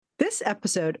This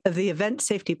episode of the Event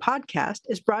Safety Podcast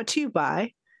is brought to you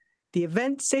by the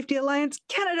Event Safety Alliance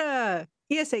Canada.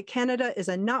 ESA Canada is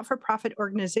a not-for-profit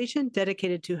organization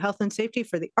dedicated to health and safety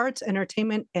for the arts,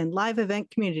 entertainment, and live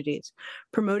event communities,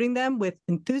 promoting them with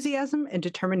enthusiasm and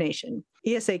determination.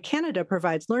 ESA Canada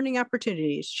provides learning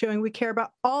opportunities, showing we care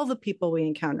about all the people we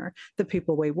encounter, the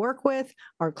people we work with,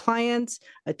 our clients,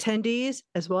 attendees,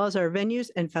 as well as our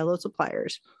venues and fellow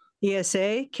suppliers.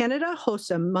 ESA Canada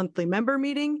hosts a monthly member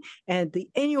meeting, and the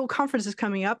annual conference is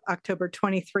coming up October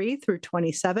 23 through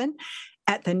 27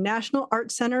 at the National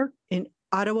Arts Centre in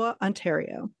Ottawa,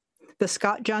 Ontario. The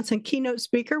Scott Johnson keynote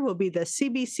speaker will be the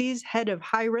CBC's head of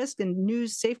high risk and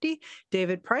news safety,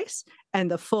 David Price,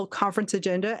 and the full conference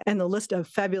agenda and the list of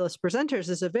fabulous presenters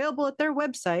is available at their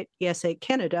website,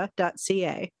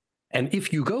 esacanada.ca. And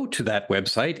if you go to that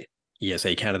website,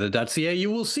 esacanada.ca, you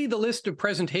will see the list of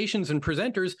presentations and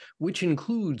presenters, which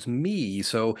includes me.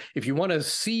 So if you want to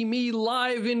see me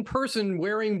live in person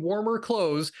wearing warmer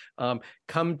clothes,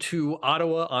 come to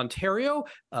Ottawa, Ontario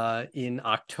in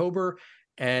October.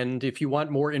 And if you want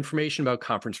more information about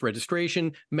conference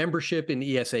registration, membership in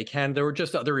ESA Canada, or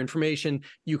just other information,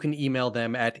 you can email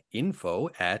them at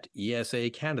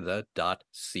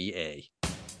info@esacanada.ca.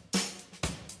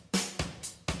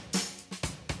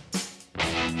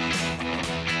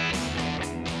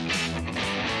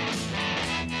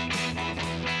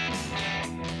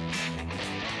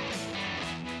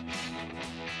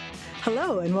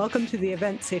 Hello, and welcome to the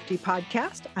Event Safety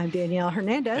Podcast. I'm Danielle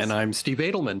Hernandez. And I'm Steve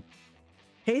Edelman.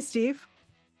 Hey, Steve.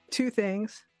 Two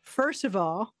things. First of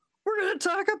all, we're going to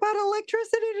talk about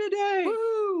electricity today.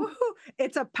 Woo! Woo-hoo.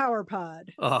 It's a power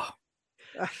pod. Oh,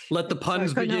 let the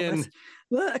puns begin.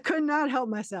 I could not help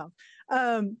myself.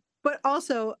 But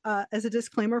also, as a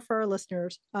disclaimer for our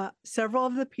listeners, several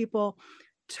of the people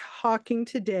talking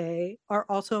today are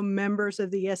also members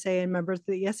of the ESA and members of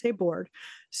the ESA board.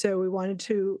 So we wanted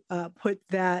to put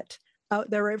that out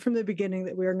there right from the beginning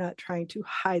that we are not trying to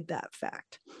hide that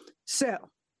fact. So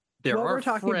there what are we're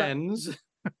talking friends. About,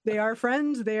 they are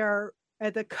friends. They are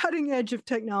at the cutting edge of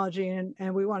technology.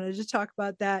 And we wanted to talk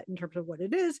about that in terms of what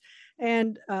it is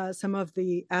and some of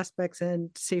the aspects and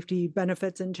safety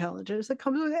benefits and challenges that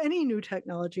comes with any new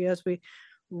technology as we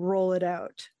roll it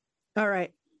out. All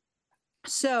right.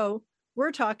 So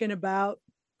we're talking about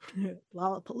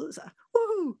Lollapalooza,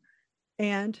 woohoo,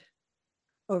 and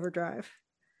overdrive,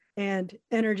 and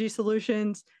energy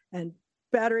solutions, and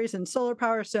batteries and solar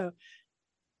power. So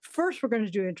first, we're going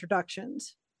to do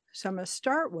introductions. So I'm going to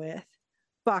start with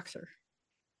Boxer.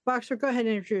 Boxer, go ahead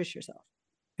and introduce yourself.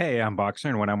 Hey, I'm Boxer,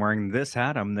 and when I'm wearing this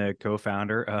hat, I'm the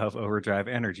co-founder of Overdrive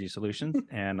Energy Solutions.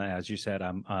 And as you said,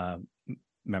 I'm a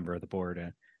member of the board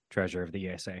and treasurer of the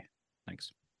ESA.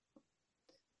 Thanks.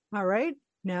 All right,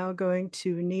 now going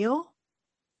to Neil.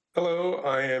 Hello,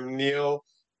 I am Neil,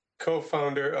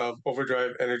 co-founder of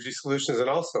Overdrive Energy Solutions and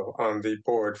also on the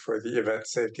board for the Event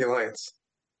Safety Alliance.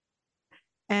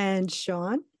 And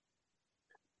Sean.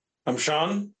 I'm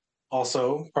Sean,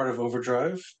 also part of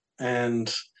Overdrive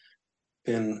and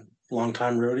been a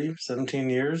long-time roadie, 17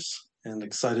 years, and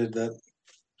excited that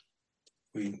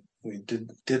we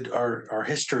did our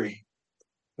history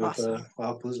with awesome.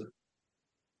 Powerpalooza.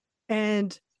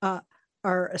 And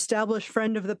our established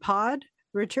friend of the pod,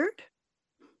 Richard.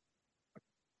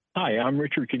 Hi, I'm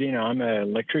Richard Cadena. I'm an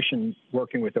electrician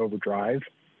working with Overdrive,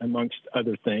 amongst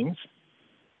other things.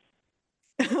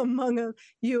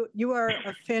 You are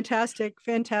a fantastic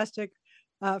friend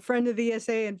of the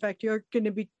ESA. In fact, you're going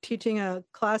to be teaching a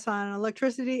class on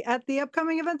electricity at the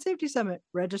upcoming Event Safety Summit.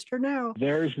 Register now.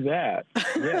 There's that.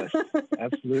 Yes,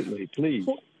 absolutely. Please.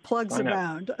 Plugs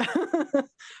abound.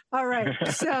 All right.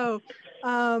 So,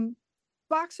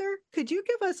 Boxer, could you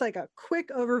give us like a quick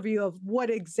overview of what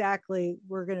exactly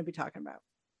we're going to be talking about?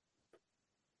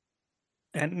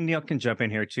 And Neil can jump in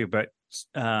here too, but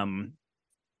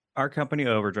our company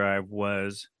Overdrive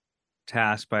was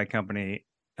tasked by a company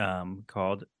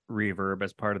called Reverb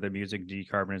as part of the music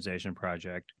decarbonization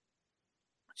project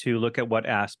to look at what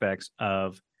aspects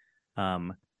of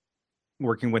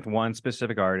working with one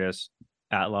specific artist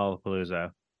at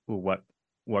Lollapalooza, what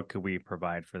could we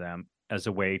provide for them as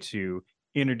a way to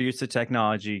introduce the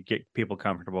technology, get people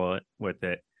comfortable with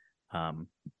it.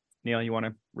 Neil, you want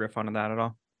to riff on that at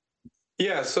all?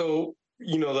 Yeah, so,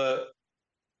 the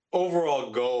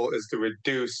overall goal is to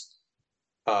reduce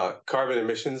carbon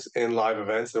emissions in live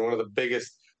events. And one of the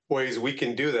biggest ways we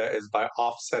can do that is by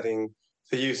offsetting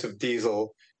the use of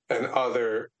diesel and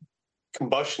other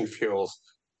combustion fuels,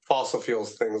 fossil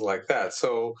fuels, things like that.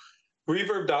 So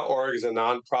Reverb.org is a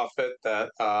nonprofit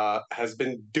that has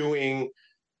been doing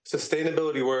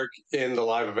sustainability work in the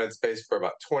live event space for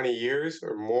about 20 years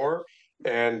or more.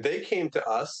 And they came to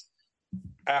us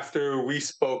after we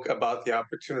spoke about the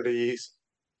opportunities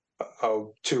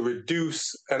to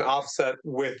reduce and offset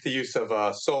with the use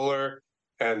of solar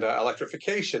and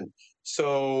electrification.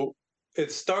 So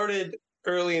it started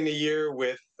early in the year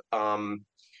with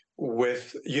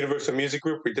Universal Music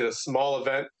Group. We did a small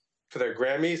event for their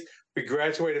Grammys. We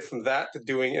graduated from that to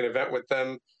doing an event with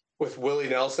them with Willie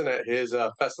Nelson at his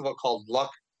festival called Luck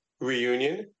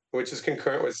Reunion, which is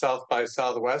concurrent with South by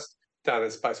Southwest down in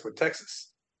Spicewood, Texas.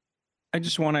 I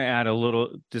just want to add a little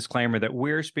disclaimer that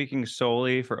we're speaking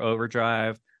solely for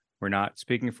Overdrive. We're not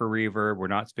speaking for Reverb. We're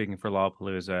not speaking for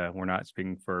Lollapalooza. We're not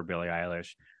speaking for Billie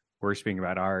Eilish. We're speaking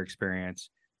about our experience.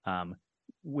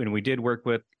 When we did work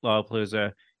with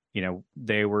Lollapalooza,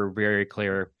 they were very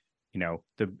clear,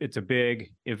 it's a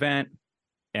big event,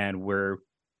 and we're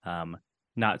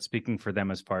not speaking for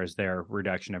them as far as their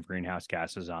reduction of greenhouse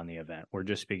gases on the event. We're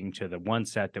just speaking to the one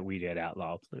set that we did at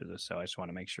Lollapalooza. So I just want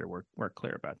to make sure we're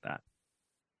clear about that.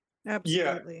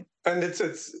 Absolutely. Yeah, and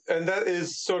and that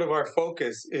is sort of our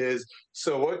focus is,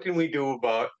 so what can we do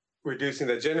about reducing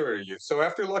the generator use? So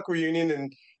after Luck Reunion in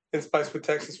Spicewood,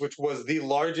 Texas, which was the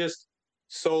largest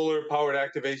solar powered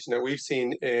activation that we've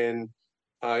seen in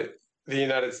the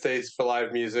United States for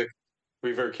live music,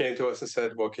 Reverb came to us and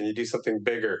said, well, can you do something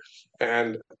bigger?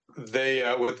 And they,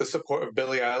 with the support of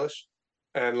Billie Eilish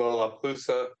and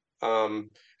Lollapalooza,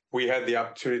 we had the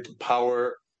opportunity to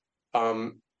power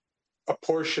a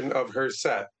portion of her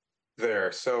set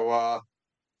there. So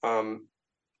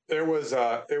it was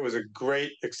a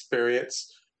great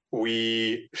experience.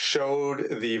 We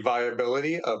showed the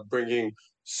viability of bringing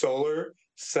solar,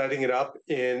 setting it up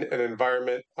in an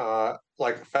environment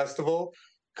like a festival,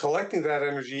 collecting that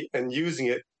energy and using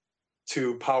it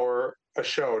to power a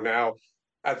show. Now,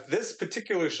 at this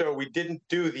particular show, we didn't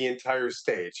do the entire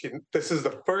stage. This is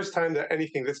the first time that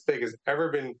anything this big has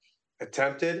ever been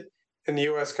attempted in the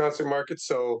U.S. concert market.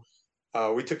 So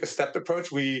we took a stepped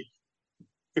approach. We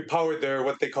powered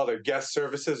what they call their guest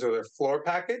services or their floor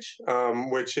package,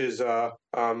 which is I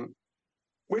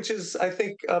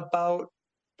think about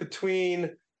between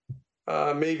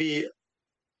maybe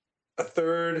a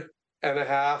third and a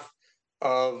half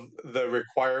of the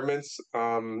requirements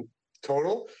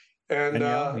total. And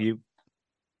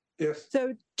yes.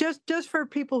 So just for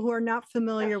people who are not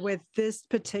familiar with this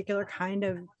particular kind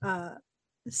of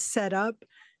setup,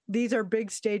 these are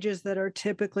big stages that are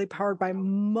typically powered by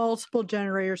multiple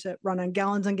generators that run on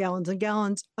gallons and gallons and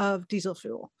gallons of diesel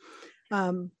fuel.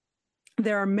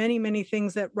 There are many, many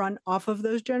things that run off of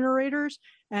those generators.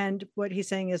 And what he's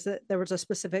saying is that there was a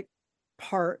specific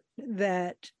part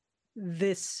that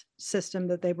this system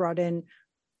that they brought in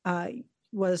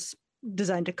was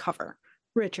designed to cover.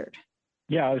 Richard.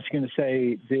 Yeah, I was going to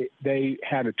say they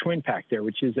had a twin pack there,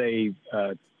 which is a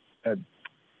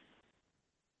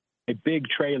big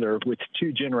trailer with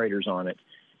two generators on it,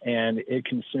 and it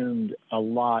consumed a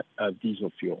lot of diesel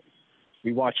fuel.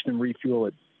 We watched them refuel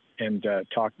it and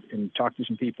talked to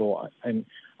some people, and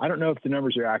I don't know if the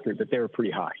numbers are accurate, but they were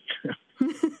pretty high.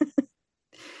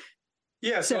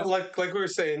 Yeah, so like we were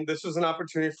saying, this was an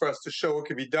opportunity for us to show what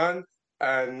could be done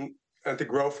and to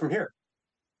grow from here.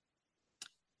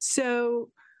 So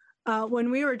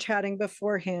when we were chatting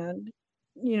beforehand,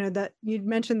 that you'd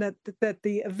mentioned that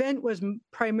the event was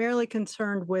primarily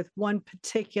concerned with one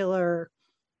particular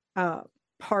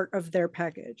part of their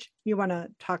package. You want to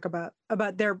talk about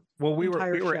their we were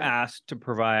show. Asked to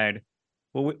provide.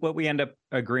 Well, what we end up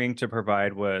agreeing to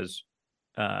provide was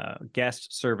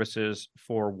guest services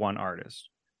for one artist,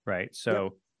 right?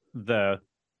 So the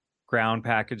ground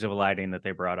package of lighting that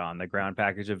they brought on, the ground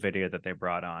package of video that they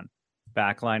brought on,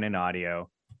 backline and audio,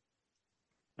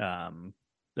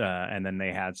 and then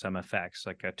they had some effects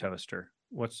like a toaster.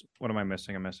 What am I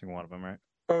missing? I'm missing one of them, right?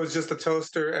 Oh, it was just a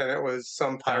toaster, and it was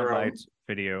some pyro lights,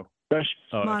 video,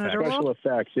 special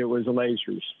effects. It was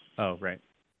lasers. Oh, right.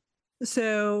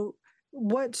 So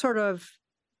what sort of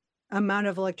amount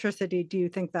of electricity do you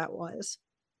think that was?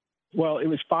 Well, it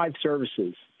was 5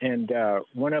 services, and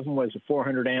one of them was a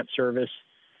 400 amp service,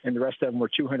 and the rest of them were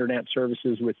 200 amp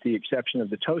services, with the exception of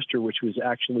the toaster, which was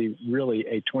actually really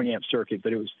a 20 amp circuit,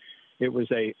 but it was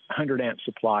a 100 amp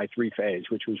supply, 3-phase,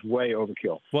 which was way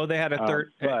overkill. Well, they had a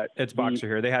it's Boxer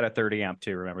here. They had a 30 amp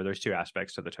too. Remember, there's 2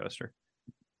 aspects to the toaster.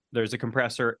 There's a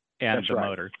compressor and the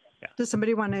motor. Yeah. Does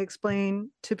somebody want to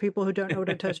explain to people who don't know what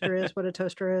a toaster is, what a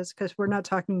toaster is? Because we're not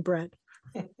talking bread.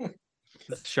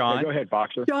 Sean, go ahead,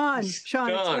 Boxer. Sean,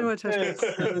 explain what a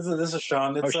toaster is. This is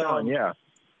Sean. It's, Sean, yeah.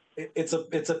 It's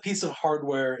a piece of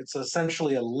hardware. It's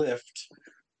essentially a lift,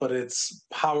 but it's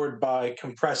powered by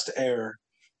compressed air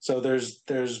So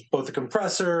there's both a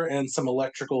compressor and some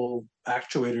electrical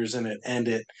actuators in it, and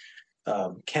it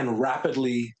can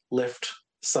rapidly lift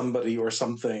somebody or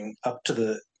something up to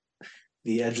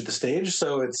the edge of the stage.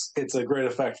 So it's a great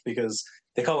effect because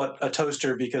they call it a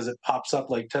toaster because it pops up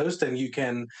like toast, and you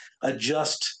can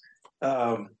adjust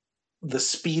the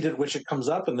speed at which it comes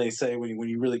up. And they say when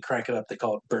you really crank it up, they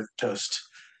call it burnt toast,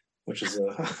 which is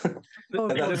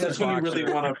that's when you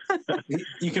really want to.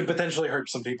 You can potentially hurt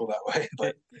some people that way.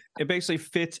 But it basically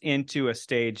fits into a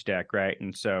stage deck, right?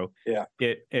 And so yeah,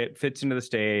 it fits into the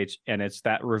stage, and it's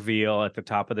that reveal at the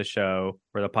top of the show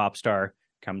where the pop star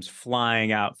comes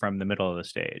flying out from the middle of the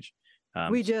stage.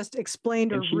 We just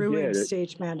explained or ruined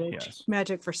stage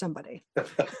magic for somebody.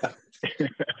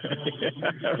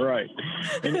 Right.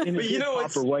 And it did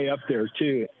pop her way up there,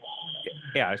 too.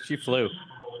 Yeah, she flew.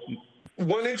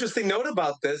 One interesting note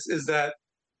about this is that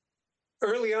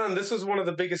early on, this was one of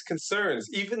the biggest concerns,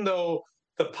 even though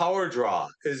the power draw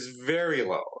is very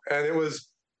low. And it was,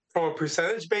 from a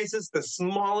percentage basis, the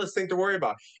smallest thing to worry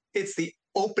about. It's the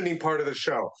opening part of the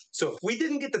show. So if we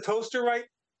didn't get the toaster right,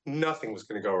 nothing was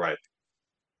going to go right.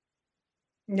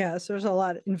 Yeah, so there's a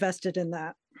lot invested in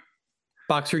that.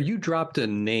 Boxer, you dropped a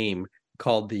name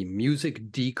called the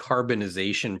music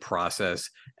decarbonization process,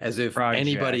 as if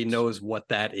anybody knows what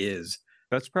that is.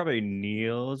 That's probably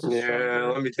Neil's.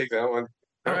 Yeah, let me take that one.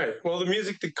 All right. Well, the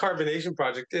Music Decarbonization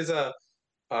Project is a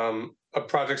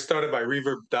project started by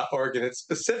Reverb.org, and it's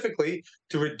specifically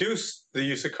to reduce the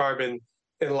use of carbon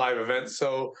in live events.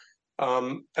 So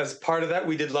as part of that,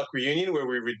 we did Luck Reunion, where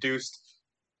we reduced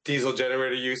diesel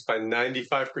generator use by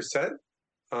 95%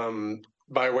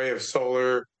 by way of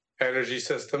solar energy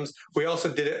systems. We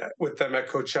also did it with them at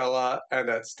Coachella and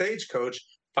at Stagecoach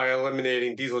by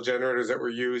eliminating diesel generators that were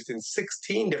used in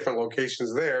 16 different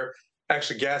locations there,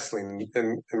 actually gasoline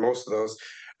in most of those.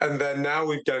 And then now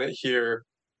we've done it here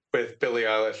with Billie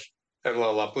Eilish and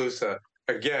Lollapalooza.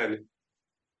 Again,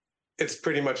 it's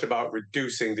pretty much about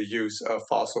reducing the use of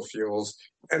fossil fuels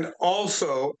and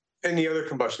also any other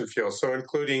combustion fuels, so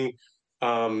including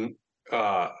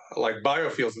like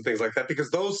biofuels and things like that,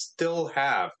 because those still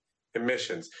have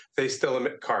emissions. They still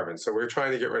emit carbon. So we're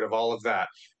trying to get rid of all of that.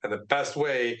 And the best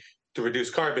way to reduce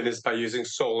carbon is by using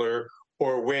solar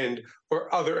or wind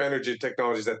or other energy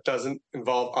technologies that doesn't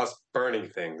involve us burning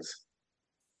things.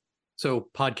 So,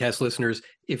 podcast listeners,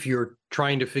 if you're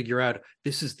trying to figure out,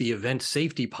 this is the Event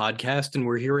Safety Podcast, and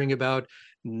we're hearing about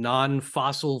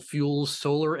non-fossil fuel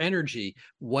solar energy,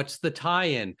 what's the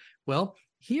tie-in? Well,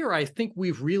 here I think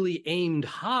we've really aimed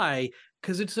high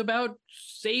because it's about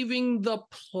saving the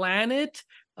planet.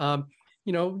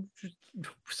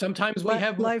 Sometimes we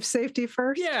have life safety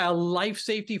first. Yeah, life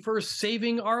safety first,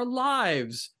 saving our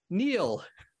lives. Neil.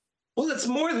 Well, it's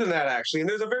more than that, actually. And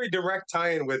there's a very direct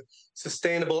tie-in with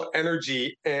sustainable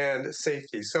energy and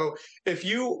safety. So if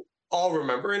you all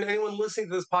remember, and anyone listening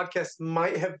to this podcast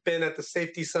might have been at the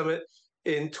Safety Summit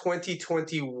in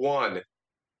 2021.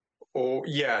 Oh,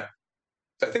 yeah,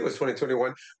 I think it was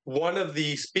 2021. One of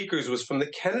the speakers was from the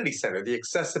Kennedy Center, the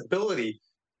accessibility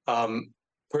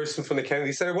person from the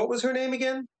Kennedy Center. What was her name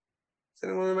again? Does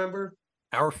anyone remember?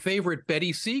 Our favorite,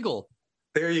 Betty Siegel.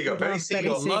 There you go, Betty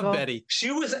Siegel. Love Betty.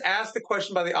 She was asked the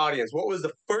question by the audience, what was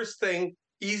the first thing,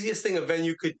 easiest thing a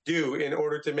venue could do in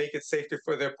order to make it safer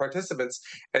for their participants?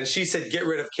 And she said, get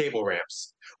rid of cable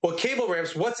ramps. Well, cable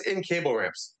ramps, what's in cable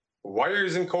ramps?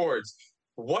 Wires and cords.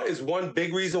 What is one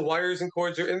big reason wires and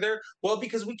cords are in there? Well,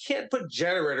 because we can't put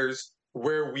generators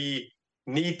where we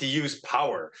need to use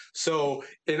power. So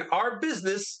in our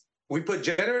business, we put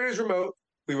generators remote.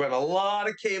 We run a lot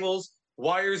of cables,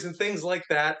 wires, and things like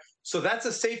that. So that's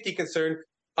a safety concern.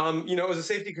 It was a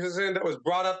safety concern that was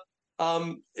brought up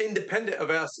independent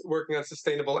of us working on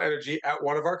sustainable energy at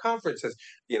one of our conferences.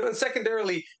 And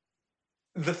secondarily,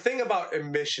 the thing about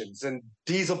emissions and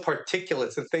diesel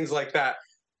particulates and things like that,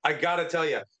 I got to tell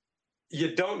you,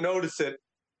 you don't notice it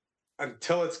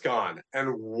until it's gone.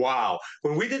 And wow,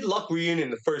 when we did Luck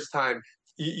Reunion the first time,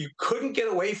 you couldn't get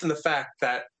away from the fact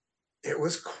that it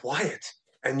was quiet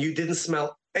and you didn't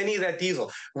smell any of that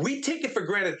diesel. We take it for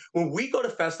granted. When we go to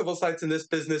festival sites in this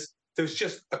business, there's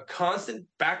just a constant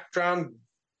background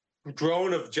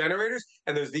drone of generators,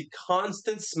 and there's the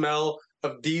constant smell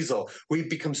of diesel. We've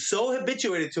become so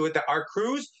habituated to it that our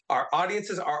crews, our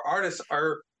audiences, our artists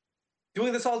are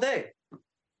doing this all day.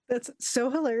 That's so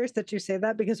hilarious that you say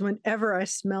that, because whenever I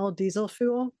smell diesel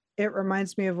fuel, it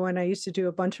reminds me of when I used to do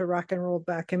a bunch of rock and roll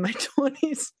back in my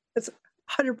 20s. It's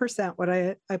 100% what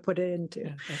I put it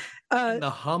into. And the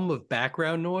hum of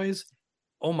background noise.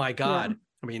 Oh my God. Yeah.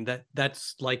 I mean,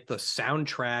 that's like the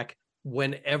soundtrack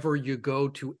whenever you go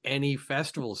to any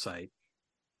festival site.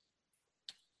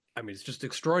 I mean, it's just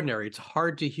extraordinary. It's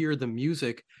hard to hear the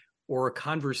music or a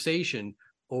conversation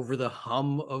over the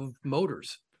hum of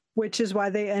motors. Which is why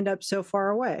they end up so far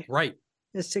away. Right.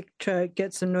 Is to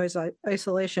get some noise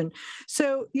isolation.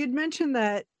 So you'd mentioned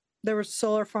that there was a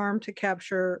solar farm to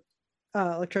capture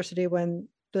electricity when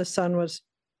the sun was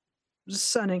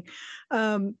sunning.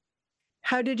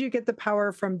 How did you get the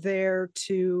power from there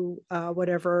to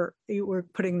whatever you were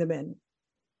putting them in?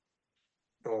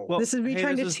 Well, this is me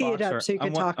trying to tee it up so you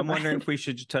can talk about it. I'm wondering if we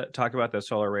should talk about the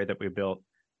solar array that we built.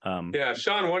 Yeah,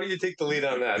 Sean, why don't you take the lead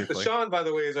on that? Briefly. Sean, by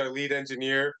the way, is our lead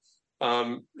engineer.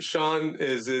 Sean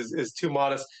is too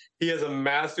modest. He has a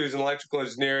master's in electrical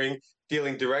engineering,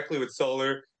 dealing directly with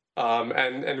solar,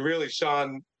 and really,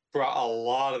 Sean brought a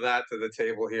lot of that to the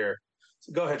table here.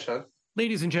 So go ahead, Sean.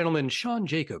 Ladies and gentlemen, Sean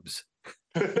Jacobs.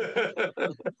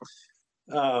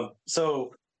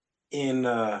 So, in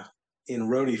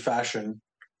roadie fashion,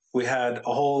 we had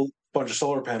a whole bunch of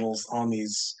solar panels on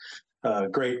these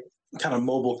great kind of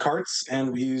mobile carts,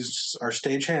 and we used our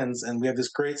stage hands, and we have this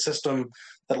great system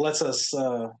that lets us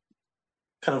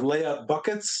kind of lay out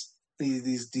buckets,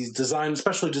 these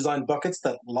specially designed buckets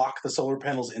that lock the solar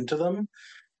panels into them.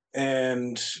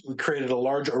 And we created a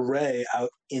large array out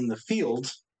in the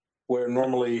field where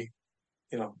normally,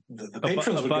 the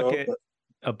patrons would go. But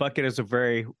a bucket is a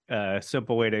very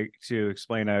simple way to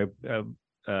explain a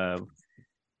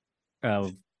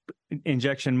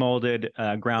injection molded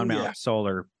ground mount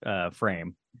solar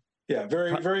frame. Yeah,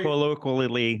 very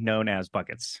colloquially known as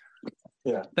buckets.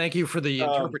 Yeah. Thank you for the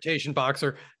interpretation,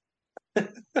 Boxer.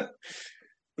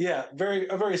 Yeah,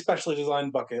 a very specially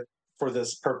designed bucket for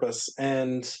this purpose,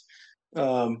 and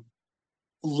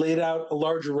laid out a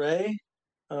large array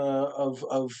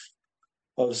of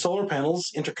solar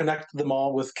panels, interconnected them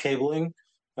all with cabling.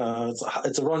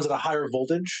 It runs at a higher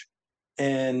voltage,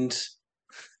 and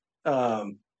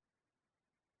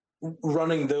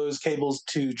running those cables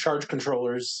to charge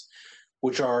controllers,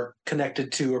 which are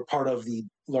connected to or part of the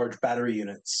large battery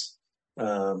units.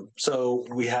 So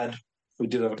we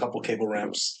did have a couple cable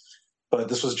ramps, but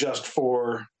this was just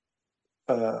for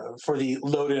the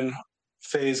load-in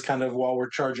phase, kind of while we're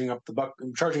charging up the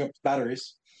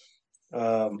batteries.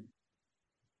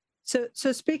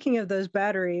 So speaking of those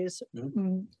batteries,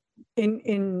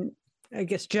 in I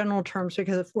guess general terms,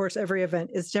 because of course every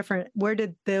event is different, where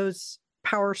did those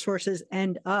power sources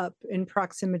end up in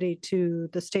proximity to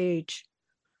the stage?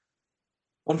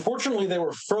 Unfortunately, they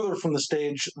were further from the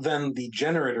stage than the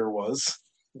generator was,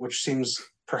 which seems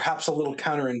perhaps a little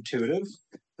counterintuitive.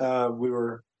 We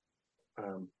were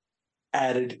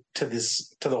added to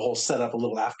the whole setup a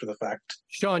little after the fact.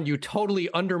 Sean, you totally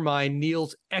undermine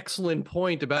Neil's excellent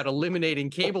point about eliminating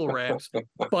cable ramps,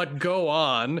 but go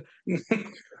on.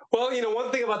 Well,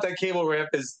 one thing about that cable ramp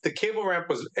is the cable ramp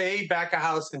was A, back of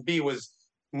house, and B, was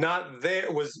not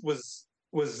there, was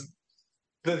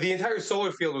the entire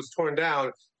solar field was torn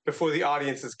down before the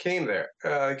audiences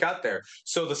got there.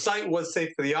 So the site was safe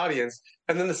for the audience.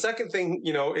 And then the second thing,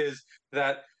 is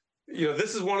that,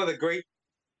 this is one of the great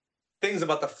things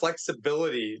about the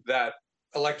flexibility that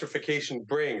electrification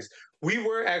brings. We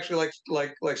were actually,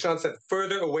 like Sean said,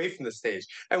 further away from the stage.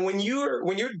 And when your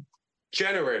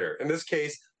generator, in this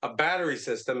case, a battery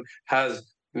system,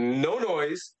 has no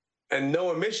noise and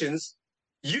no emissions,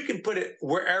 you can put it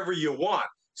wherever you want.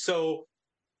 So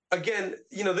again,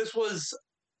 this was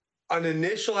an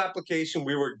initial application.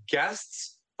 We were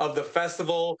guests of the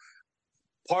festival.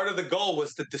 Part of the goal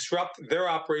was to disrupt their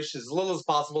operations as little as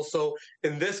possible. So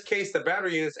in this case, the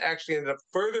battery units actually ended up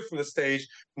further from the stage,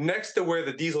 next to where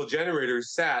the diesel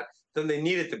generators sat, than they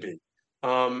needed to be.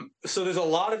 So there's a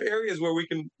lot of areas where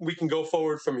we can go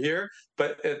forward from here.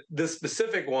 But at this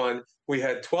specific one, we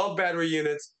had 12 battery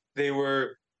units. They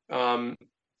were,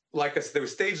 like I said, they were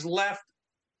staged left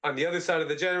on the other side of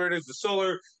the generators. The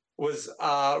solar was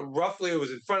roughly, it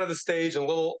was in front of the stage, a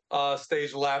little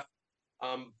stage left.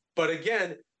 But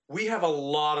again, we have a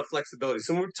lot of flexibility.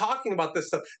 So when we're talking about this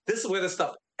stuff, this is where the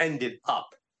stuff ended up.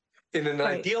 In an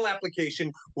ideal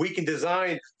application, we can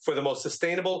design for the most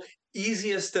sustainable,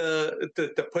 easiest to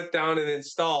put down and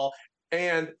install,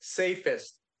 and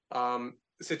safest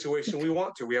situation we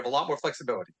want to. We have a lot more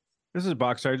flexibility. This is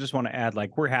Boxer. I just want to add,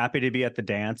 we're happy to be at the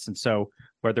dance. And so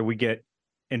whether we get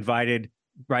invited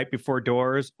right before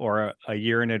doors or a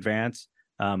year in advance,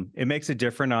 it makes a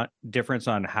difference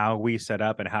on how we set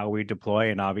up and how we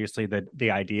deploy. And obviously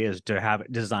the idea is to have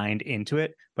it designed into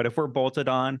it. But if we're bolted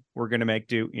on, we're going to make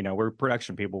do. We're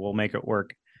production people. We'll make it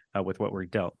work with what we're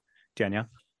dealt. Danielle?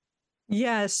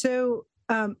 Yeah. So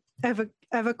I have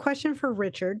a question for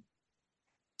Richard.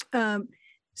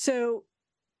 So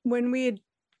when we had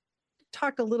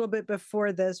talked a little bit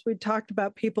before this. We talked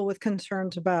about people with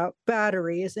concerns about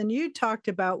batteries, and you talked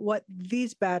about what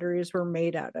these batteries were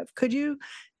made out of. Could you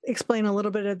explain a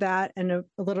little bit of that and a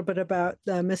little bit about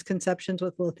the misconceptions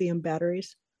with lithium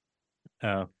batteries?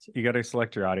 Oh, you got to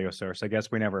select your audio source. I guess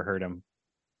we never heard him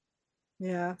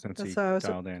Yeah, since that's he how I was.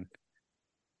 dialed in.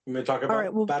 You may talk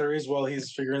about batteries while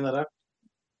he's figuring that out.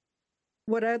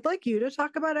 What I'd like you to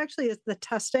talk about actually is the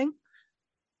testing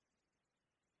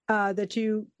that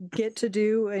you get to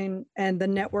do, and the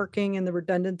networking and the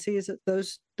redundancies of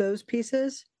those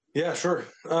pieces. Yeah, sure.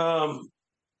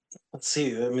 Let's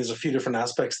see. I mean, there's a few different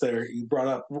aspects there you brought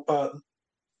up.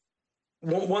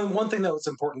 One thing that was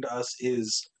important to us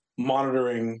is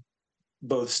monitoring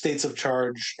both states of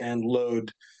charge and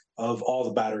load of all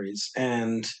the batteries.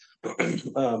 And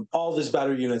all these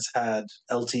battery units had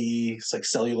LTE, it's like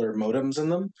cellular modems in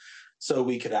them, so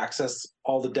we could access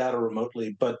all the data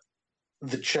remotely. But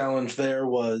the challenge there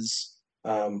was,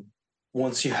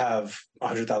 once you have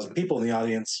 100,000 people in the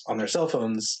audience on their cell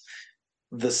phones,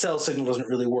 the cell signal doesn't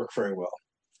really work very well.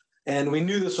 And we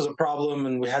knew this was a problem,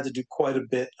 and we had to do quite a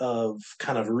bit of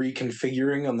kind of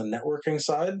reconfiguring on the networking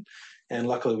side. And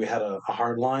luckily, we had a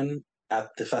hard line at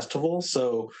the festival,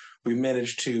 so we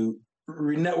managed to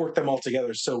re-network them all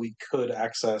together so we could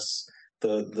access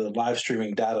the live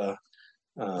streaming data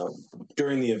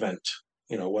during the event,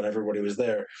 when everybody was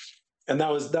there. And that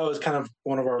was kind of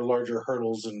one of our larger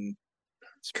hurdles in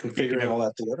configuring all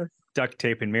that together. Duct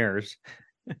tape and mirrors.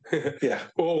 Yeah.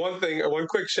 Well, one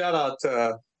quick shout out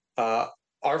to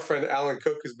our friend Alan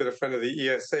Cook, who's been a friend of the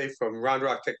ESA from Round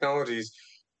Rock Technologies.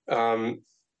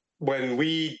 When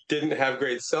we didn't have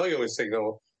great cellular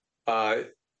signal,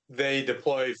 they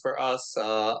deployed for us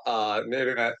an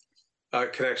internet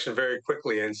connection very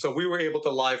quickly. And so we were able to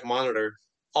live monitor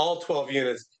all 12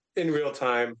 units in real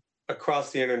time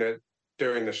across the internet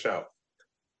during the show.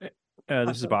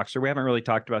 This is Boxer. We haven't really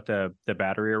talked about the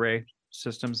battery array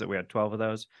systems, that we had 12 of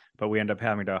those, but we end up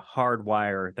having to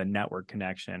hardwire the network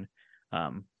connection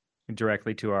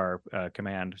directly to our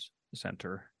command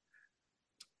center.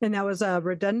 And that was a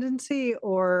redundancy,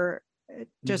 or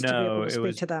just to be able to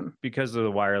speak to them? Because of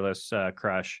the wireless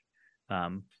crush.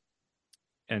 And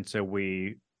so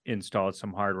we installed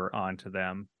some hardware onto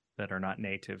them that are not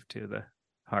native to the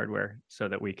hardware, so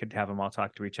that we could have them all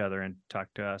talk to each other and talk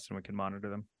to us, and we can monitor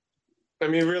them. I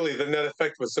mean, really, the net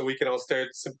effect was so we can all stare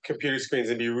at some computer screens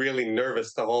and be really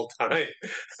nervous the whole time.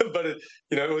 But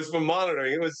it was for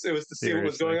monitoring. It was to see what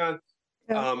was going on.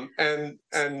 Yeah.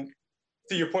 And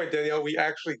to your point, Danielle, we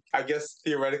actually, I guess,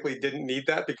 theoretically didn't need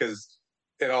that because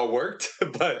it all worked.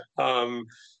 But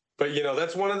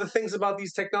that's one of the things about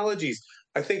these technologies.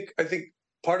 I think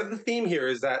part of the theme here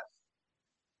is that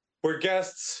we're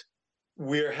guests.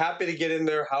 We're happy to get in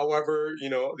there. However,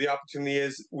 the opportunity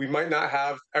is, we might not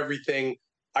have everything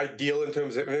ideal in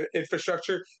terms of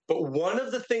infrastructure. But one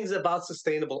of the things about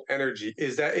sustainable energy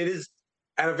is that it is,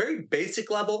 at a very basic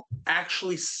level,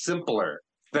 actually simpler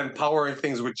than powering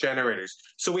things with generators.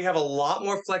 So we have a lot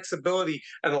more flexibility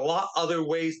and a lot other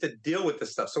ways to deal with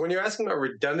this stuff. So when you're asking about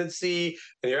redundancy,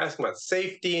 and you're asking about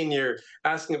safety, and you're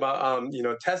asking about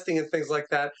testing and things like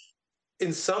that,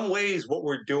 in some ways what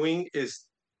we're doing is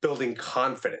building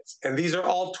confidence. And these are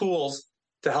all tools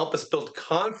to help us build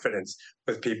confidence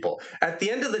with people. At the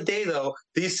end of the day, though,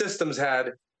 these systems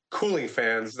had cooling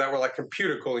fans that were like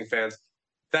computer cooling fans.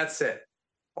 That's it.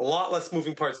 A lot less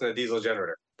moving parts than a diesel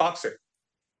generator. Boxer.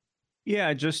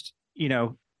 Yeah, just,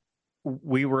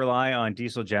 we rely on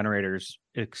diesel generators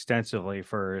extensively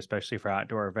especially for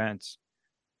outdoor events.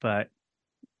 But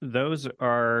those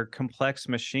are complex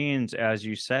machines, as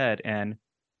you said, and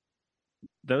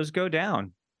those go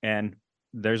down. And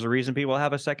there's a reason people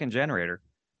have a second generator.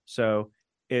 So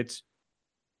it's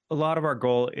a lot of our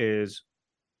goal is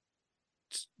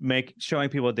showing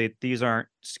people that these aren't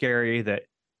scary, that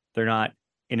they're not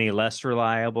any less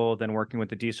reliable than working with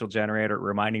the diesel generator,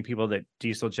 reminding people that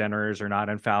diesel generators are not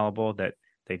infallible, that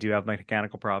they do have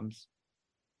mechanical problems.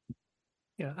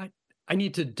 Yeah, I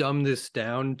need to dumb this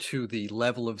down to the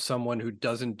level of someone who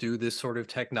doesn't do this sort of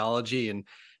technology and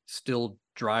still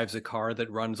drives a car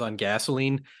that runs on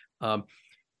gasoline.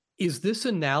 Is this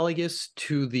analogous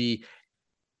to the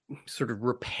sort of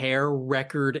repair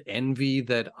record envy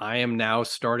that I am now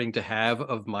starting to have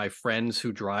of my friends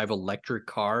who drive electric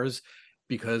cars,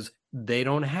 because they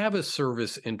don't have a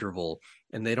service interval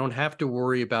and they don't have to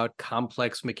worry about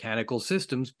complex mechanical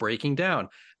systems breaking down?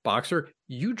 Boxer,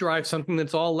 you drive something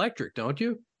that's all electric, don't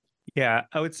you? Yeah,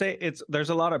 I would say there's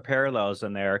a lot of parallels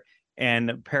in there,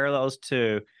 and parallels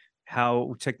to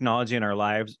how technology in our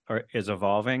lives is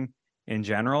evolving in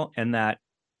general, and that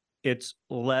it's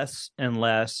less and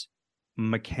less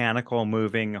mechanical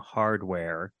moving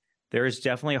hardware. There is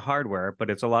definitely hardware, but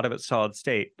it's a lot of it solid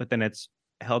state, but then it's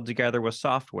held together with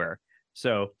software.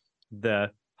 So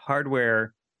the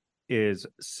hardware is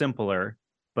simpler,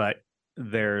 but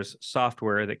there's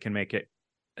software that can make it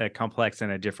complex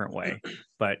in a different way.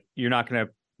 But you're not going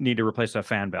to need to replace a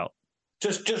fan belt.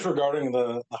 Just regarding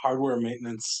the hardware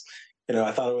maintenance,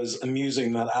 I thought it was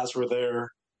amusing that as we're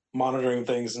there monitoring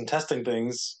things and testing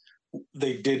things,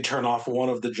 they did turn off one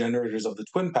of the generators of the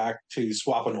twin pack to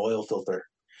swap an oil filter.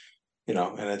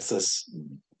 And it's this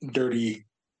dirty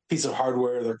piece of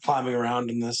hardware. They're climbing around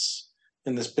in this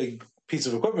big piece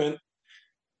of equipment,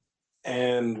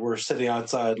 and we're sitting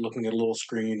outside looking at a little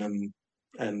screen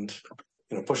and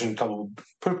pushing a couple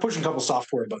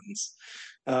software buttons.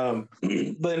 But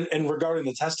regarding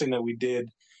the testing that we did,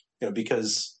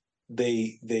 because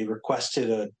they requested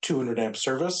a 200 amp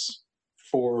service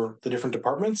for the different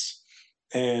departments,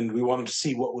 and we wanted to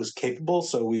see what was capable.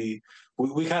 So we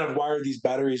kind of wired these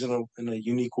batteries in a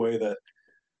unique way that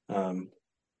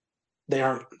they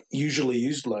aren't usually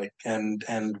used like, and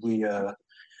we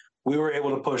were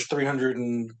able to push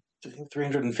 350,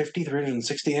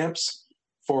 360 amps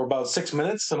for about 6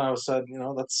 minutes. And I said,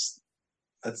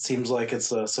 that seems like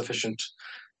it's sufficient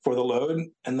for the load.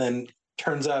 And then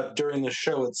turns out during the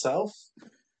show itself,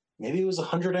 maybe it was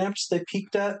 100 amps they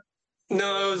peaked at.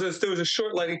 No, there was a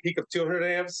short lighting peak of 200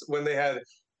 amps when they had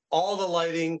all the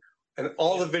lighting and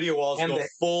all the video walls go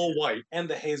full white. And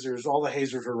the hazers, all the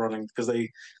hazers were running because they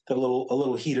got a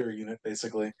little heater unit,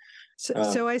 basically.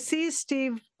 So I see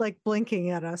Steve like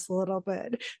blinking at us a little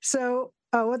bit. So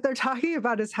what they're talking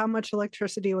about is how much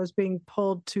electricity was being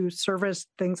pulled to service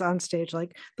things on stage,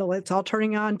 like the lights all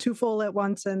turning on too full at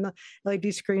once and the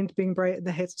LED screens being bright in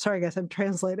the haze. Sorry, guys, I'm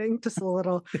translating just a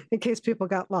little in case people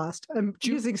got lost. I'm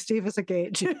using Steve as a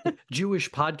gauge. Jewish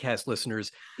podcast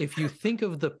listeners, if you think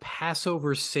of the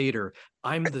Passover Seder,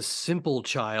 I'm the simple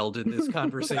child in this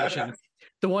conversation,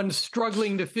 the one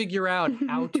struggling to figure out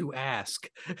how to ask.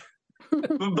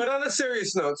 But on a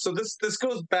serious note, so this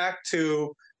goes back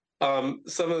to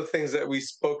some of the things that we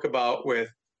spoke about with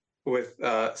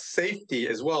safety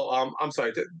as well. I'm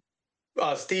sorry,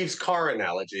 Steve's car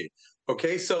analogy.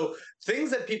 Okay, so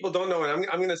things that people don't know, and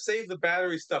I'm going to save the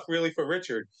battery stuff really for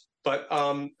Richard. But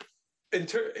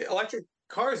electric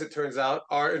cars, it turns out,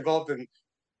 are involved in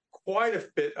quite a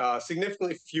bit,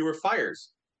 significantly fewer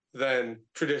fires than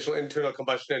traditional internal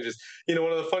combustion engines.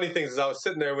 One of the funny things is I was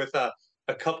sitting there with a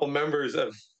couple members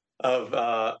of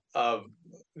the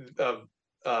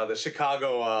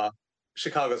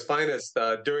Chicago's finest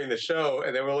during the show,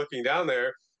 and they were looking down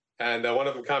there, and one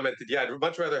of them commented, "Yeah, I'd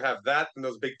much rather have that than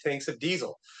those big tanks of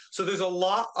diesel." So there's a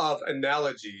lot of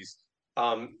analogies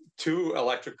to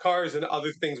electric cars and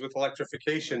other things with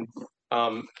electrification,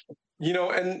 and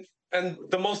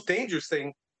the most dangerous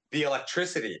thing, the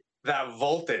electricity, that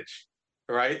voltage,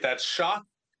 right, that shock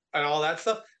and all that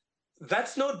stuff.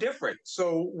 That's no different.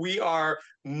 So we are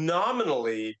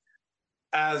nominally,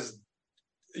 as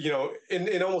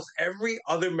in almost every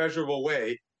other measurable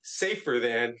way, safer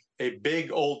than a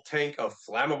big old tank of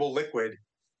flammable liquid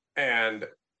and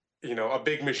a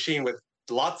big machine with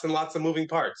lots and lots of moving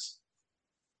parts.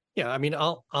 Yeah, I mean,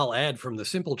 I'll add from the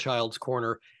simple child's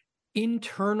corner,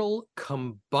 internal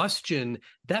combustion,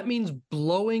 that means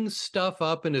blowing stuff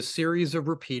up in a series of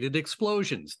repeated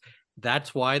explosions.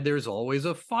 That's why there's always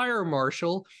a fire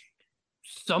marshal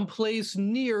someplace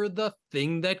near the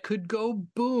thing that could go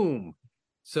boom.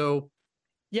 So,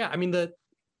 yeah, I mean, the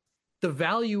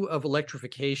value of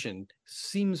electrification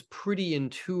seems pretty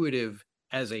intuitive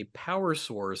as a power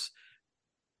source.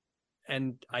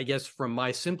 And I guess from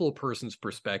my simple person's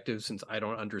perspective, since I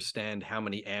don't understand how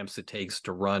many amps it takes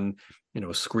to run,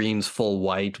 screens full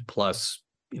white plus,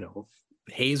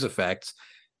 haze effects.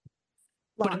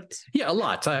 Lots. But, a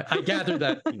lot. I gather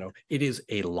that, it is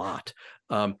a lot.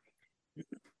 But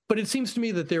it seems to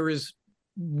me that there is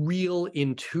real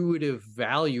intuitive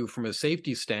value from a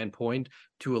safety standpoint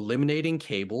to eliminating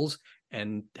cables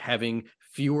and having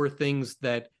fewer things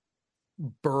that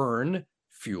burn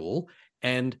fuel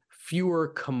and fewer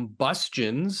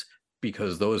combustions,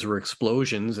 because those are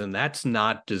explosions, and that's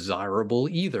not desirable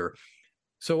either.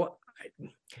 So,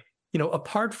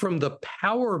 apart from the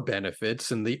power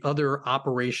benefits and the other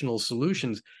operational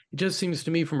solutions, it just seems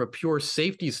to me from a pure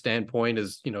safety standpoint,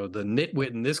 as, the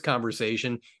nitwit in this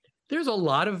conversation, there's a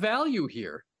lot of value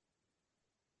here.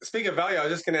 Speaking of value, I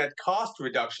was just going to add cost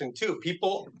reduction too.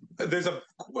 There's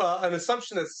an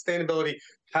assumption that sustainability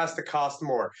has to cost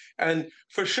more. And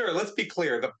for sure, let's be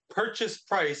clear, the purchase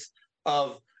price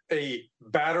of a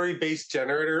battery-based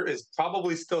generator is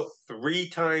probably still 3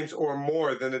 times or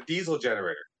more than a diesel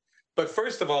generator. But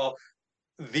first of all,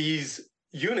 these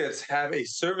units have a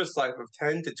service life of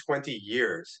 10 to 20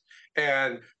 years.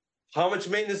 And how much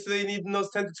maintenance do they need in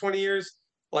those 10 to 20 years?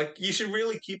 Like, you should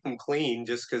really keep them clean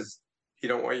just because you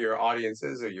don't want your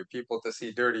audiences or your people to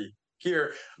see dirty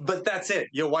gear. But that's it.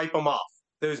 You wipe them off.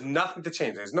 There's nothing to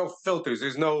change. There's no filters.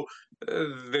 There's no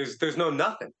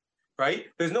nothing, right?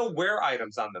 There's no wear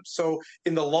items on them. So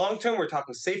in the long term, we're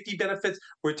talking safety benefits.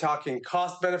 We're talking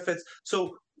cost benefits.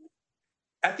 So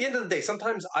at the end of the day,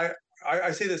 sometimes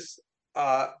I say this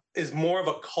is more of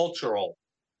a cultural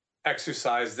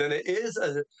exercise than it is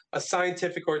a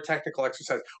scientific or a technical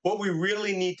exercise. What we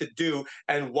really need to do,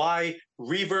 and why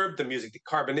Reverb, the Music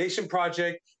Decarbonation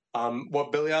Project,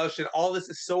 what Billie Eilish did, all this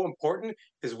is so important,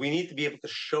 is we need to be able to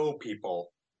show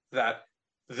people that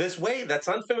this way that's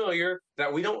unfamiliar,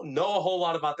 that we don't know a whole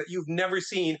lot about, that you've never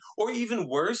seen, or even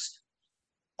worse,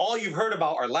 all you've heard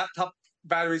about are laptop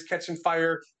batteries catching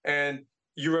fire. And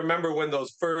you remember when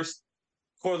those first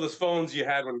cordless phones you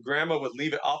had, when grandma would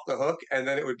leave it off the hook and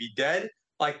then it would be dead.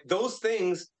 Like, those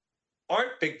things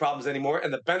aren't big problems anymore,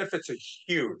 and the benefits are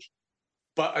huge.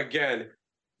 But again,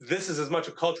 this is as much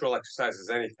a cultural exercise as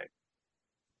anything.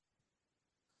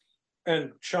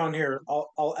 And Sean here,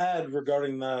 I'll add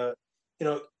regarding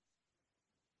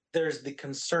there's the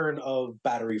concern of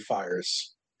battery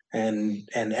fires, and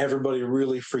everybody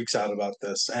really freaks out about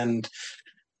this. And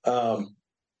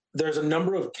there's a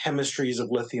number of chemistries of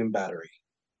lithium battery.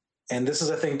 And this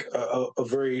is, I think, a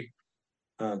very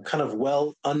kind of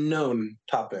well unknown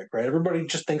topic, right? Everybody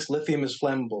just thinks lithium is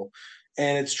flammable.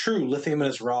 And it's true, lithium in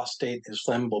its raw state is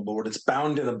flammable, but when it's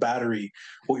bound in a battery,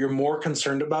 what you're more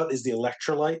concerned about is the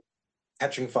electrolyte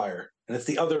catching fire. And it's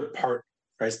the other part,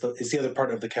 right? It's the other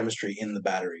part of the chemistry in the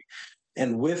battery.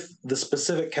 And with the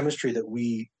specific chemistry that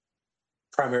we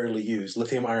primarily use,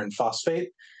 lithium iron phosphate,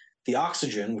 the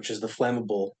oxygen, which is the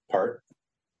flammable part,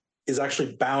 is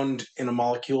actually bound in a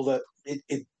molecule that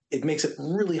it makes it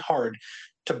really hard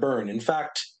to burn. In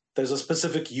fact, there's a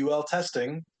specific UL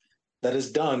testing that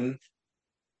is done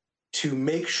to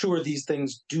make sure these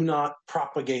things do not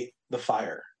propagate the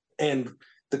fire. And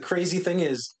the crazy thing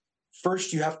is,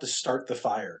 first you have to start the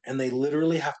fire, and they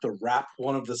literally have to wrap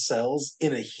one of the cells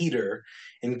in a heater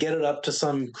and get it up to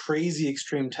some crazy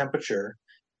extreme temperature,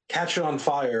 catch it on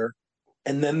fire,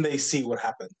 and then they see what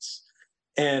happens.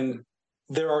 And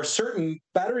there are certain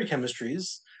battery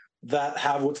chemistries that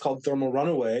have what's called thermal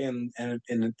runaway, and it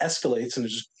escalates,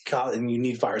 and you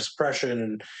need fire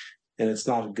suppression, and it's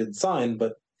not a good sign.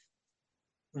 But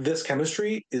this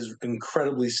chemistry is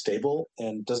incredibly stable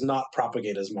and does not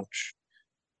propagate as much.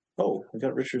 Oh, we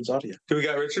got Richard's audio. Do we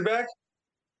got Richard back?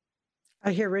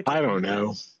 I hear Richard. I don't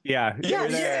know. Yeah.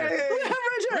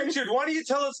 Richard, why don't you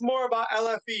tell us more about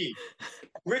LFE?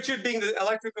 Richard, being the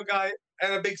electrical guy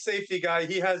and a big safety guy,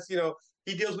 he has,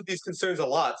 he deals with these concerns a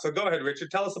lot. So go ahead,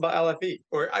 Richard. Tell us about LFE.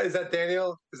 Or is that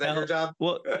Daniel? Is that your job?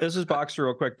 Well, this is Boxer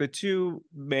real quick. The two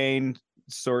main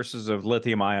sources of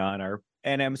lithium ion are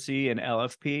NMC and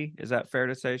LFP. Is that fair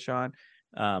to say, Sean?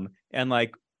 And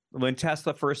like when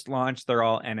Tesla first launched, they're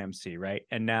all NMC, right?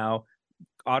 And now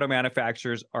auto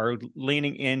manufacturers are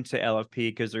leaning into LFP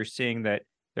because they're seeing that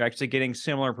they're actually getting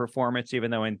similar performance, even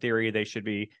though in theory they should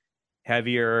be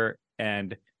heavier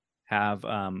and have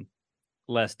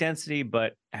less density,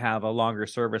 but have a longer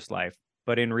service life.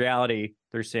 But in reality,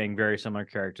 they're seeing very similar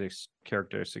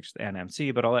characteristics to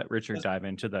NMC. But I'll let Richard dive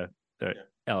into the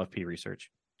LFP research.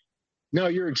 No,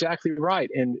 you're exactly right.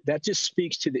 And that just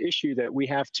speaks to the issue that we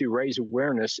have to raise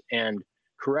awareness and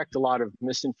correct a lot of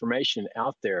misinformation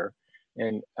out there.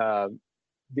 And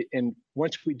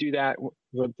once we do that,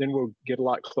 then we'll get a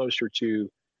lot closer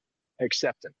to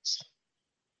acceptance.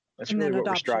 That's really what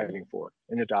we're striving for,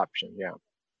 in adoption, yeah.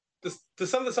 To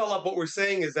sum this all up, what we're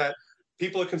saying is that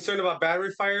people are concerned about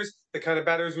battery fires, the kind of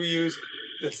batteries we use.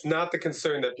 It's not the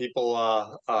concern that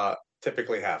people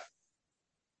typically have.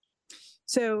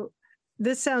 So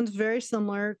this sounds very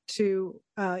similar to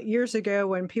years ago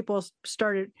when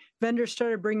vendors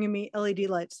started bringing me LED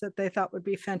lights that they thought would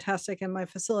be fantastic in my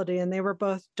facility. And they were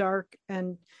both dark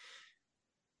and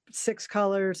 6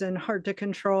 colors and hard to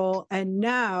control. And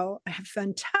now I have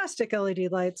fantastic LED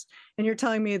lights. And you're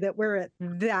telling me that we're at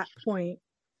that point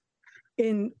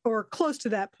or close to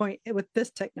that point with this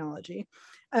technology.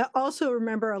 I also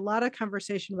remember a lot of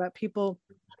conversation about people,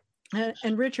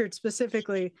 and Richard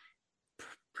specifically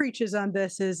preaches on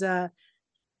this, is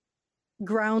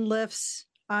ground lifts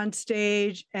on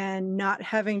stage and not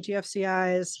having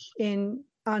GFCIs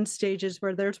on stages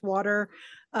where there's water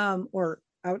or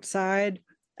outside,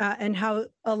 and how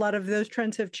a lot of those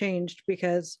trends have changed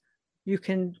because you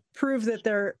can prove that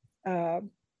they're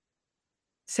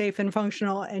safe and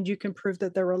functional, and you can prove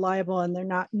that they're reliable and they're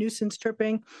not nuisance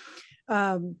tripping.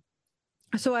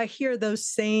 So I hear those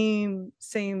same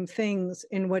things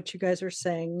in what you guys are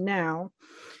saying now.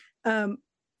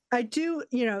 I do,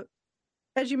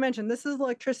 as you mentioned, this is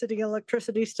electricity.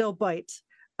 Electricity still bites,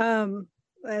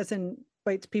 as in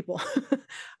bites people.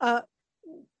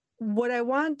 What I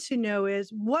want to know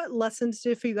is, what lessons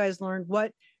have you guys learned?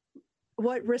 What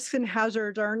risks and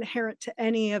hazards are inherent to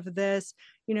any of this?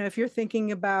 If you're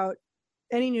thinking about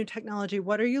any new technology,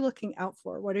 what are you looking out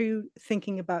for? What are you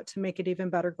thinking about to make it even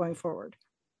better going forward?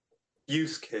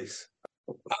 Use case.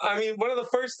 I mean, one of the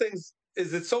first things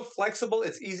is it's so flexible.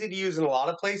 It's easy to use in a lot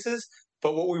of places,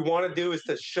 but what we want to do is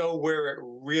to show where it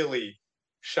really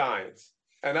shines.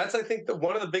 And that's, I think,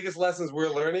 one of the biggest lessons we're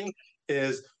learning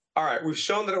is, all right, we've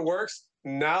shown that it works.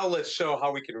 Now let's show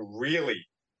how we can really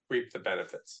reap the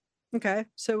benefits. Okay.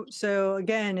 So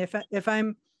again, if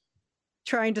I'm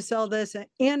trying to sell this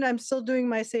and I'm still doing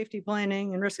my safety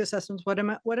planning and risk assessments, what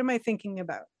am I thinking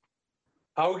about?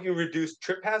 How we can reduce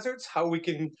trip hazards, how we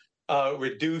can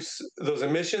reduce those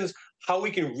emissions, how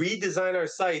we can redesign our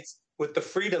sites with the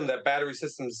freedom that battery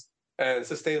systems and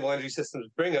sustainable energy systems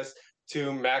bring us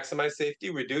to maximize safety,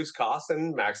 reduce costs,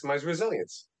 and maximize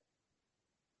resilience.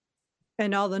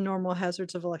 And all the normal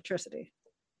hazards of electricity.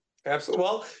 Absolutely.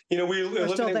 Well, we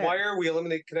eliminate wire, we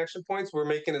eliminate connection points. We're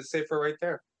making it safer right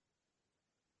there.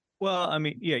 Well, I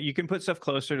mean, yeah, you can put stuff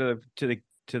closer to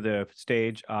the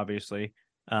stage, obviously.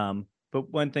 But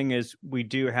one thing is, we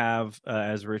do have,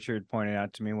 as Richard pointed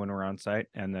out to me when we're on site,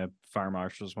 and the fire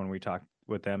marshals when we talk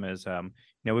with them, is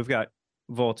we've got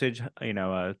voltage,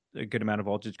 a good amount of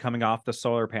voltage coming off the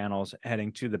solar panels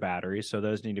heading to the batteries, so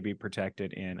those need to be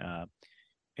protected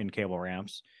in cable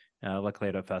ramps. Luckily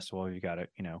at a festival, you got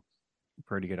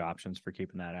pretty good options for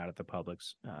keeping that out of the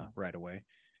public's right away.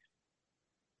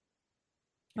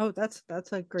 Oh, that's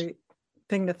a great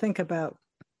thing to think about.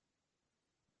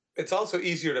 It's also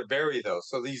easier to bury, though.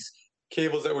 So these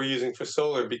cables that we're using for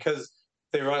solar, because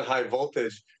they run high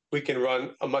voltage, we can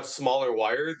run a much smaller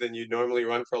wire than you'd normally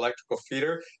run for electrical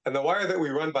feeder. And the wire that we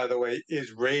run, by the way,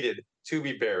 is rated to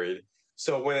be buried.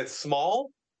 So when it's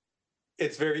small,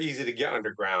 it's very easy to get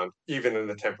underground, even in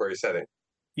the temporary setting.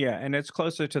 Yeah, and it's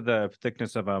closer to the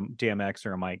thickness of a DMX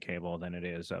or a mic cable than it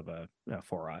is of a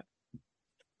 4-aught.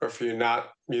 Or if you're not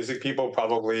music people,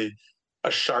 probably a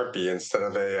Sharpie instead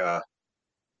of a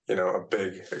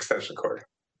big extension cord.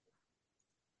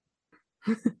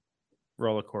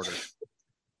 Roll quarters.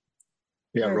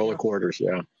 Yeah, roll quarters.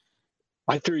 Yeah.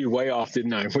 I threw you way off,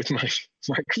 didn't I, with my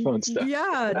microphone stuff?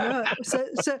 Yeah, no.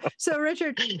 So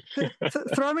Richard,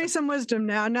 throw me some wisdom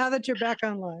now that you're back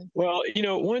online. Well,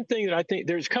 one thing that I think,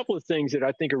 there's a couple of things that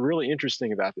I think are really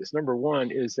interesting about this. Number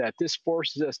one is that this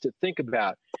forces us to think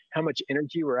about how much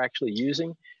energy we're actually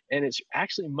using, and it's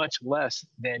actually much less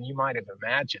than you might have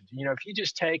imagined. If you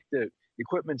just take the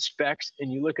equipment specs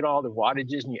and you look at all the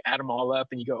wattages and you add them all up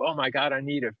and you go, oh my God, I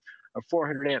need a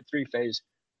 400 amp 3-phase,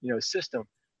 system.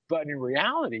 But in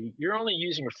reality, you're only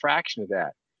using a fraction of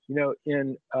that.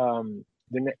 In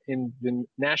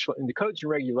the codes and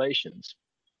regulations,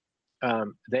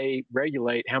 they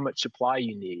regulate how much supply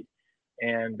you need,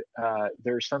 and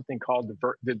there's something called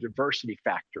the diversity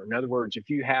factor. In other words, if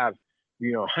you have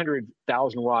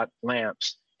 100,000 watt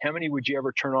lamps, how many would you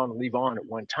ever turn on and leave on at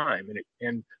one time?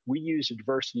 And we use a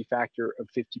diversity factor of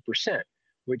 50%,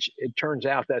 which it turns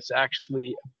out that's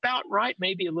actually about right,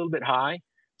 maybe a little bit high.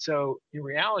 So in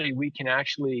reality, we can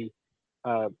actually,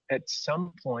 at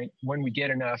some point, when we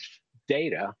get enough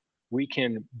data, we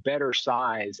can better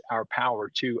size our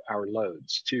power to our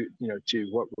loads, to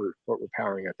what we're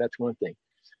powering up. That's one thing.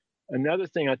 Another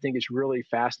thing I think is really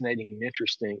fascinating and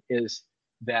interesting is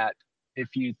that if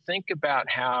you think about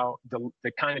how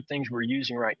the kind of things we're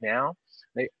using right now,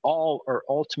 they all are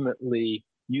ultimately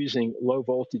using low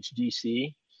voltage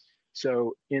DC.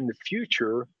 So in the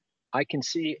future, I can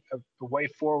see a way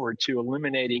forward to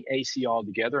eliminating AC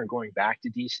altogether and going back to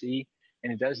DC.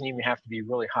 And it doesn't even have to be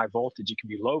really high voltage. It can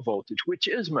be low voltage, which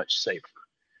is much safer.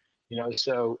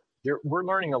 So we're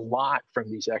learning a lot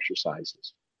from these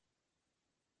exercises.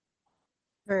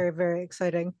 Very, very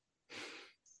exciting.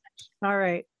 All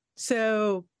right.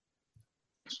 So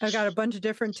I got a bunch of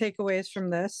different takeaways from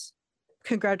this.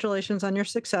 Congratulations on your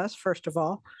success, first of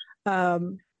all.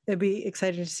 It'd be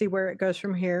exciting to see where it goes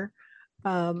from here.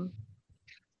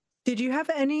 Did you have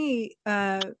any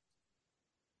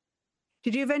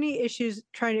issues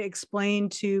trying to explain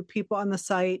to people on the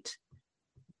site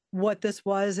what this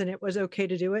was and it was okay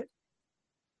to do it?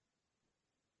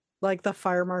 Like the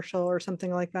fire marshal or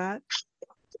something like that?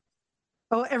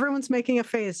 Oh, everyone's making a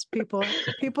face. People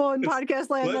in podcast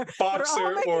land. Let They're Fox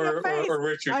all making a face. or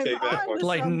Richard I'm take that on one. to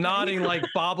Like something. nodding like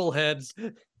bobbleheads.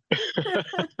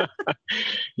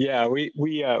 Yeah,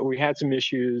 we had some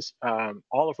issues,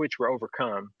 all of which were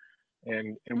overcome,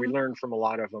 and we learned from a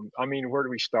lot of them. I mean, where do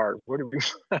we start? Where do we?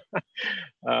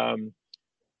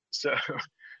 so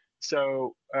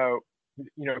so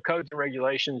codes and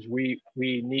regulations. We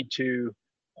need to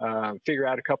figure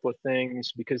out a couple of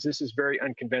things because this is very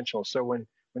unconventional. So when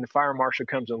the fire marshal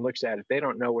comes and looks at it, they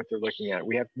don't know what they're looking at.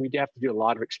 We have to do a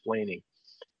lot of explaining,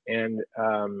 and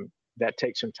that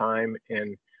takes some time.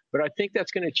 But I think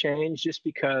that's going to change just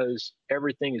because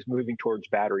everything is moving towards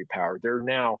battery power. There are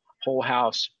now whole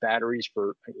house batteries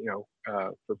for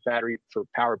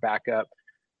power backup.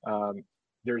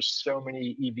 There's so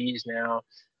many EVs now.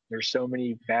 There's so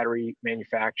many battery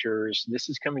manufacturers. This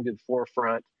is coming to the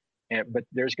forefront, but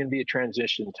there's going to be a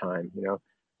transition time.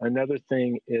 Another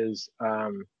thing is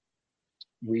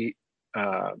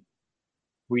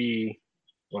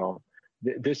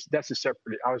that's a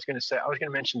separate. I was going to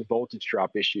mention the voltage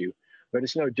drop issue, but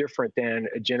it's no different than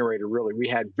a generator. Really, we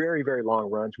had very, very long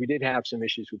runs. We did have some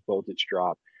issues with voltage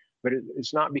drop, but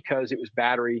it's not because it was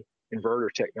battery inverter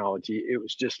technology. It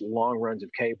was just long runs of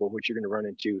cable, which you're going to run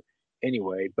into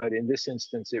anyway. But in this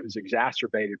instance, it was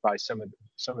exacerbated by some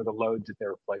of the loads that they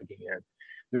were plugging in.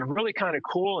 The really kind of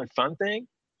cool and fun thing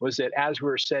was that as we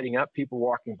were setting up, people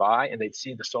walking by and they'd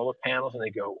see the solar panels and they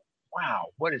go, wow,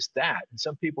 what is that? And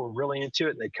some people were really into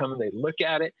it and they'd come and they'd look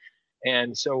at it.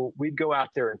 And so we'd go out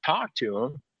there and talk to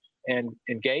them and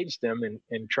engage them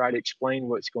and try to explain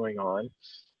what's going on.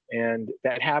 And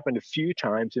that happened a few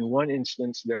times. In one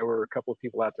instance, there were a couple of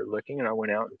people out there looking, and I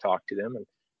went out and talked to them.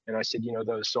 And I said,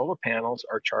 those solar panels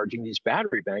are charging these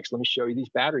battery banks. Let me show you these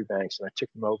battery banks. And I took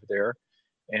them over there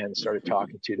and started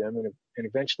talking to them. And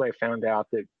eventually I found out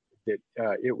that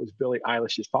it was Billie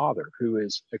Eilish's father, who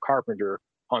is a carpenter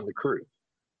on the crew,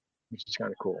 which is kind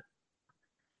of cool.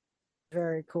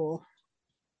 Very cool.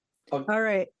 All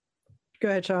right. Go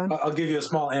ahead, Sean. I'll give you a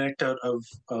small anecdote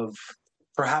of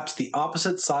perhaps the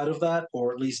opposite side of that,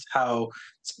 or at least how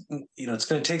it's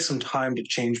going to take some time to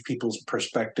change people's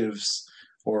perspectives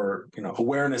or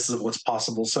awarenesses of what's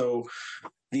possible. So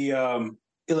the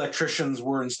electricians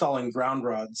were installing ground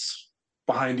rods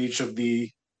behind each of the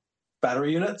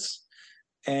battery units,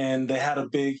 and they had a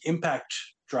big impact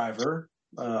driver,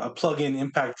 a plug-in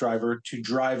impact driver to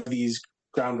drive these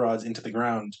ground rods into the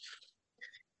ground.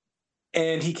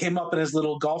 And he came up in his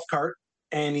little golf cart,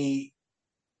 and he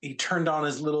turned on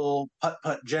his little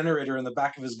putt-putt generator in the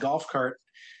back of his golf cart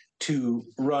to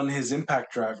run his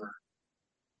impact driver.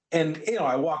 And,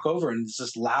 I walk over and it's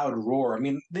this loud roar. I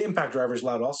mean, the impact driver is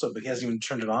loud also, but he hasn't even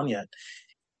turned it on yet.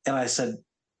 And I said,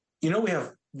 we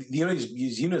have,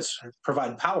 these units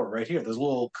provide power right here. There's a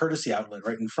little courtesy outlet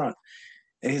right in front.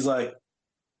 And he's like,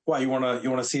 why, you want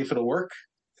to see if it'll work?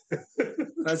 And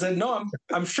I said, no,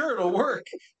 I'm sure it'll work,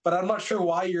 but I'm not sure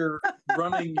why you're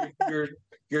running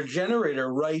your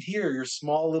generator right here, your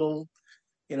small little,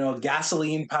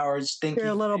 gasoline powered stinky.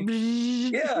 Your little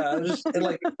yeah,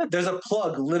 there's a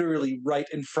plug literally right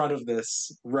in front of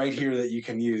this right here that you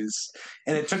can use.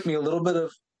 And it took me a little bit of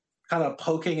kind of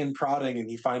poking and prodding, and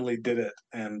he finally did it.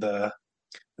 And it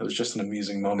was just an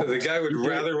amusing moment. The guy would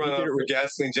rather run off a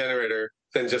gasoline generator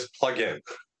than just plug in.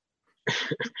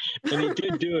 And he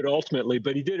did do it ultimately,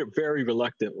 but he did it very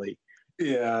reluctantly.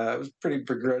 Yeah, it was pretty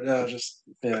progressive.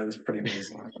 It was pretty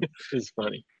amazing. It was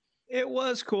funny. It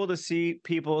was cool to see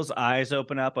people's eyes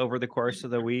open up over the course of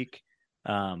the week.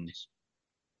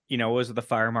 Was the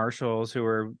fire marshals who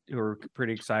were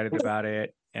pretty excited about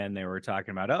it, and they were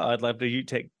talking about, I'd love to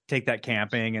take that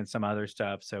camping and some other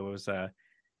stuff. So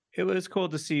it was cool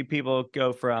to see people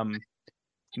go from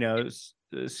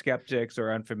skeptics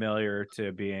or unfamiliar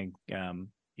to being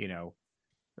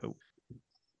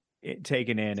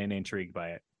taken in and intrigued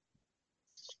by it.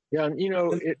 Yeah,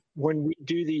 when we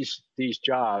do these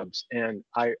jobs, and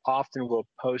I often will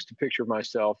post a picture of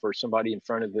myself or somebody in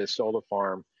front of this solar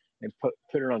farm and put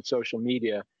it on social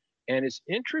media, and it's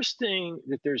interesting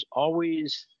that there's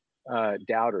always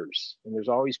doubters, and there's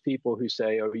always people who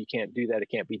say, "Oh, you can't do that; it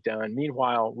can't be done."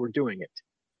 Meanwhile, we're doing it.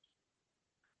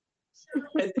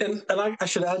 And I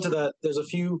should add to that. There's a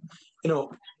few,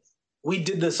 we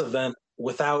did this event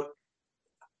without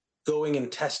going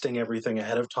and testing everything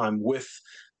ahead of time with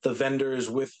the vendors,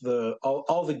 with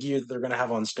all the gear that they're going to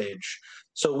have on stage.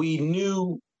 So we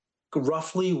knew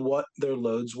roughly what their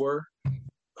loads were,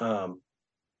 but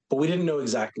we didn't know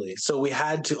exactly. So we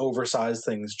had to oversize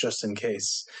things just in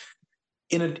case.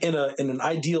 In an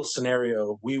ideal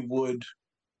scenario, we would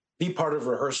be part of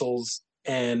rehearsals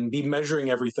and be measuring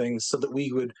everything so that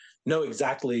we would know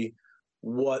exactly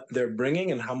what they're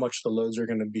bringing and how much the loads are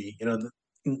going to be.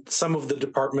 Some of the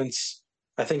departments,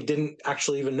 I think, didn't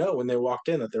actually even know when they walked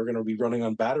in that they were going to be running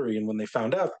on battery, and when they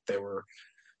found out, they were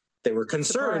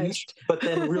concerned, Surprised. but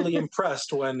then really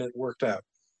impressed when it worked out.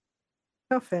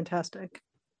 Oh, fantastic.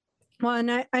 Well,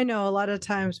 and I know a lot of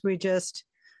times we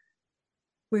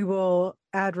will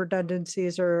add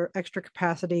redundancies or extra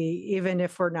capacity, even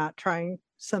if we're not trying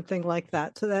something like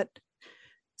that. So that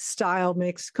style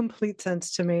makes complete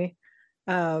sense to me.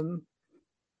 I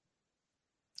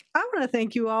want to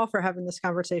thank you all for having this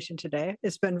conversation today.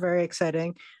 It's been very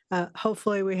exciting.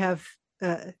 Hopefully we have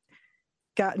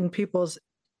gotten people's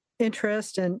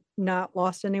interest and not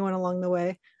lost anyone along the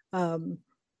way.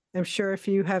 I'm sure if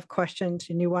you have questions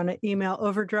and you want to email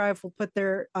Overdrive, we'll put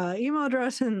their email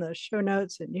address in the show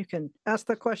notes and you can ask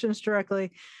the questions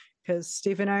directly, because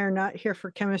Steve and I are not here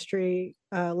for chemistry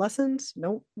lessons.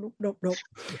 Nope.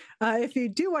 If you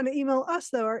do want to email us,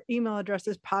 though, our email address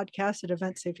is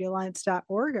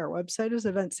podcast@eventsafetyalliance.org. Our website is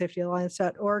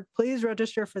eventsafetyalliance.org. Please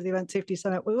register for the Event Safety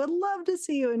Summit. We would love to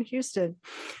see you in Houston.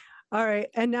 All right.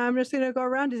 And now I'm just going to go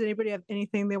around. Does anybody have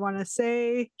anything they want to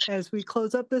say as we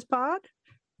close up this pod?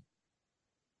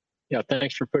 Yeah,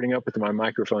 thanks for putting up with my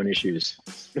microphone issues.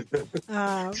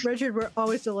 Richard, we're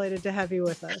always delighted to have you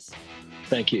with us.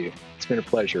 Thank you. It's been a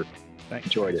pleasure.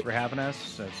 Thanks for having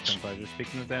us. It's been a pleasure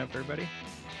speaking with everybody.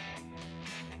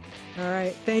 All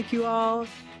right. Thank you all,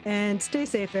 and stay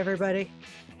safe, everybody.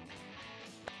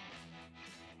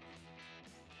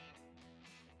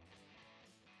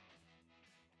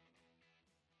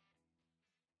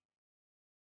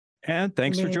 And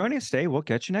thanks for joining us today. We'll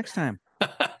catch you next time.